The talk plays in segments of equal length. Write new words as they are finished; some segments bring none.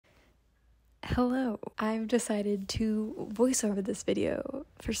Hello. I've decided to voice over this video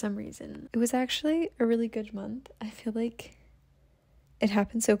for some reason. It was actually a really good month. I feel like it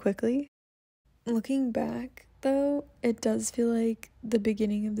happened so quickly. Looking back, though, it does feel like the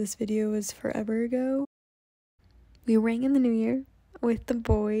beginning of this video was forever ago. We rang in the new year with the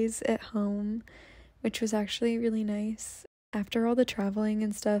boys at home, which was actually really nice. After all the traveling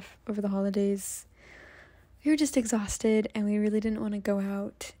and stuff over the holidays, we were just exhausted and we really didn't want to go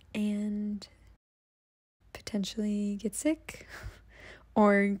out and potentially get sick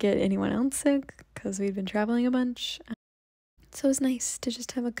or get anyone else sick because we'd been traveling a bunch. So it was nice to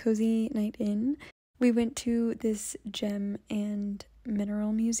just have a cozy night in. We went to this gem and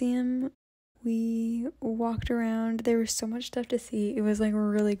mineral museum. We walked around. There was so much stuff to see. It was like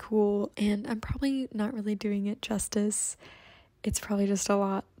really cool, and I'm probably not really doing it justice. It's probably just a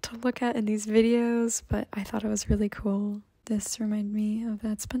lot to look at in these videos, but I thought it was really cool. This reminded me of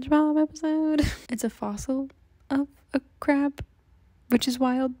that SpongeBob episode. It's a fossil of a crab, which is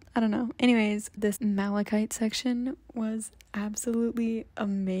wild. I don't know. Anyways, this malachite section was absolutely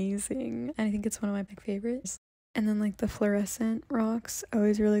amazing. I think it's one of my big favorites. And then like the fluorescent rocks,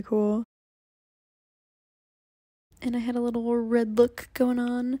 always really cool. And I had a little red look going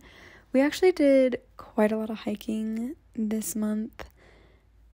on. We actually did quite a lot of hiking this month.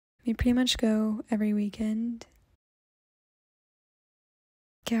 We pretty much go every weekend.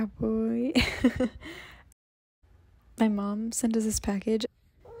 Cowboy. My mom sent us this package.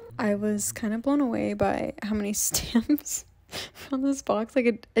 I was kind of blown away by how many stamps on this box.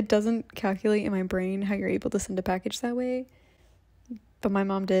 Like it doesn't calculate in my brain how you're able to send a package that way, but my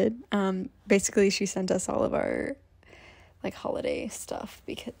mom did. Basically she sent us all of our like holiday stuff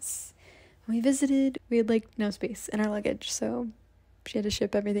because when we visited we had like no space in our luggage, so she had to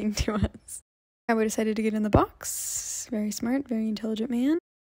ship everything to us. I decided to get in the box. Very smart, very intelligent man.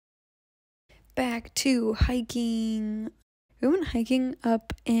 Back to hiking. We went hiking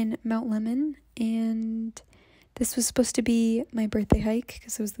up in Mount Lemon, and this was supposed to be my birthday hike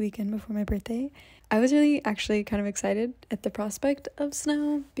because it was the weekend before my birthday. I was really actually kind of excited at the prospect of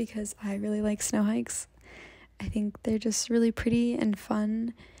snow because I really like snow hikes. I think they're just really pretty and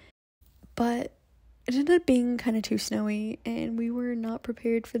fun, but it ended up being kind of too snowy, and we were not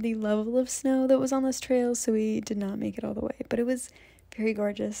prepared for the level of snow that was on this trail, so we did not make it all the way, but it was very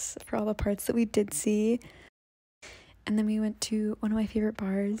gorgeous for all the parts that we did see. And then we went to one of my favorite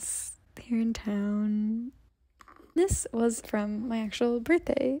bars here in town. This was from my actual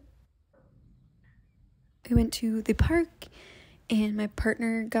birthday. We went to the park, and my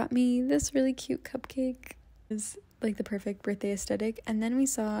partner got me this really cute cupcake. It was like the perfect birthday aesthetic. And then we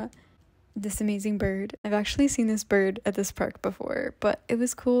saw this amazing bird. I've actually seen this bird at this park before, but it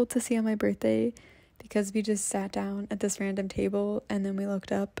was cool to see on my birthday because we just sat down at this random table and then we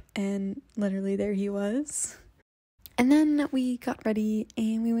looked up and literally there he was. And then we got ready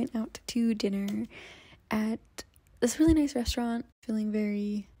and we went out to dinner at this really nice restaurant, feeling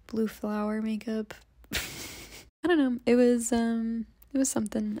very blue flower makeup. I don't know. It was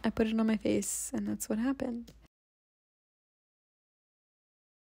something. I put it on my face and that's what happened.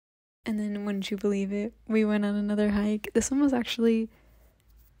 And then, wouldn't you believe it, we went on another hike. This one was actually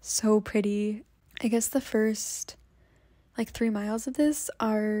so pretty. I guess the first, 3 miles of this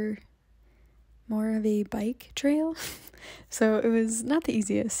are more of a bike trail. So it was not the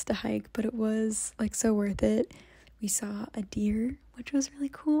easiest to hike, but it was, so worth it. We saw a deer, which was really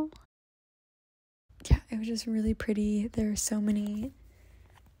cool. Yeah, it was just really pretty. There are so many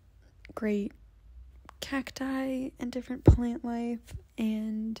great cacti and different plant life,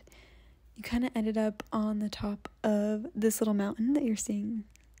 and you kind of ended up on the top of this little mountain that you're seeing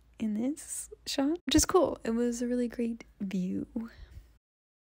in this shot, which is cool. It was a really great view.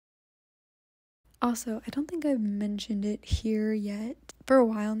 Also, I don't think I've mentioned it here yet. For a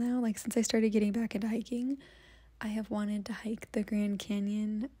while now, since I started getting back into hiking, I have wanted to hike the Grand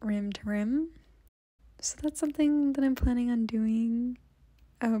Canyon rim to rim. So that's something that I'm planning on doing.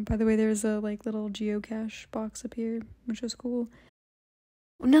 Oh, by the way, there's a little geocache box up here, which was cool.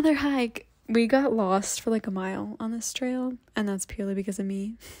 Another hike. We got lost for a mile on this trail, and that's purely because of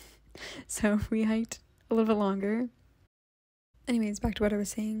me. So we hiked a little bit longer. Anyways, back to what I was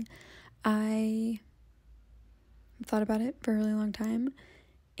saying. I thought about it for a really long time,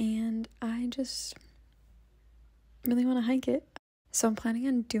 and I just really want to hike it. So I'm planning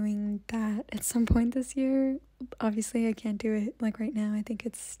on doing that at some point this year. Obviously, I can't do it right now. I think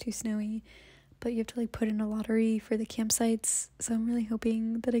it's too snowy. But you have to put in a lottery for the campsites. So I'm really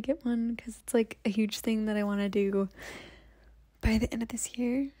hoping that I get one because it's a huge thing that I want to do by the end of this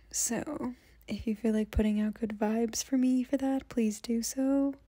year. So if you feel like putting out good vibes for me for that, please do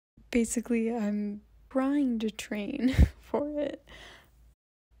so. basically I'm trying to train for it.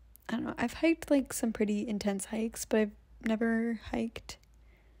 I don't know, I've hiked like some pretty intense hikes, but I've never hiked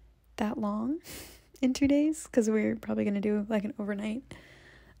that long in 2 days, because we're probably going to do like an overnight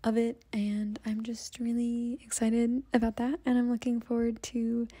of it, and I'm just really excited about that, and I'm looking forward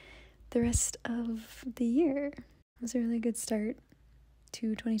to the rest of the year. It was a really good start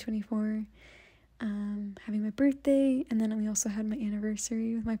to 2024, having my birthday, and then we also had my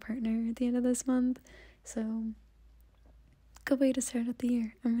anniversary with my partner at the end of this month, so good way to start out the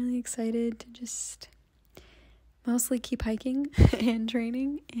year. I'm really excited to just mostly keep hiking and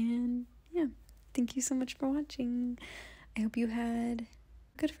training, and yeah, thank you so much for watching. I hope you had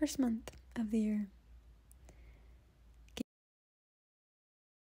a good first month of the year.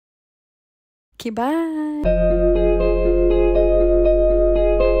 Okay, bye!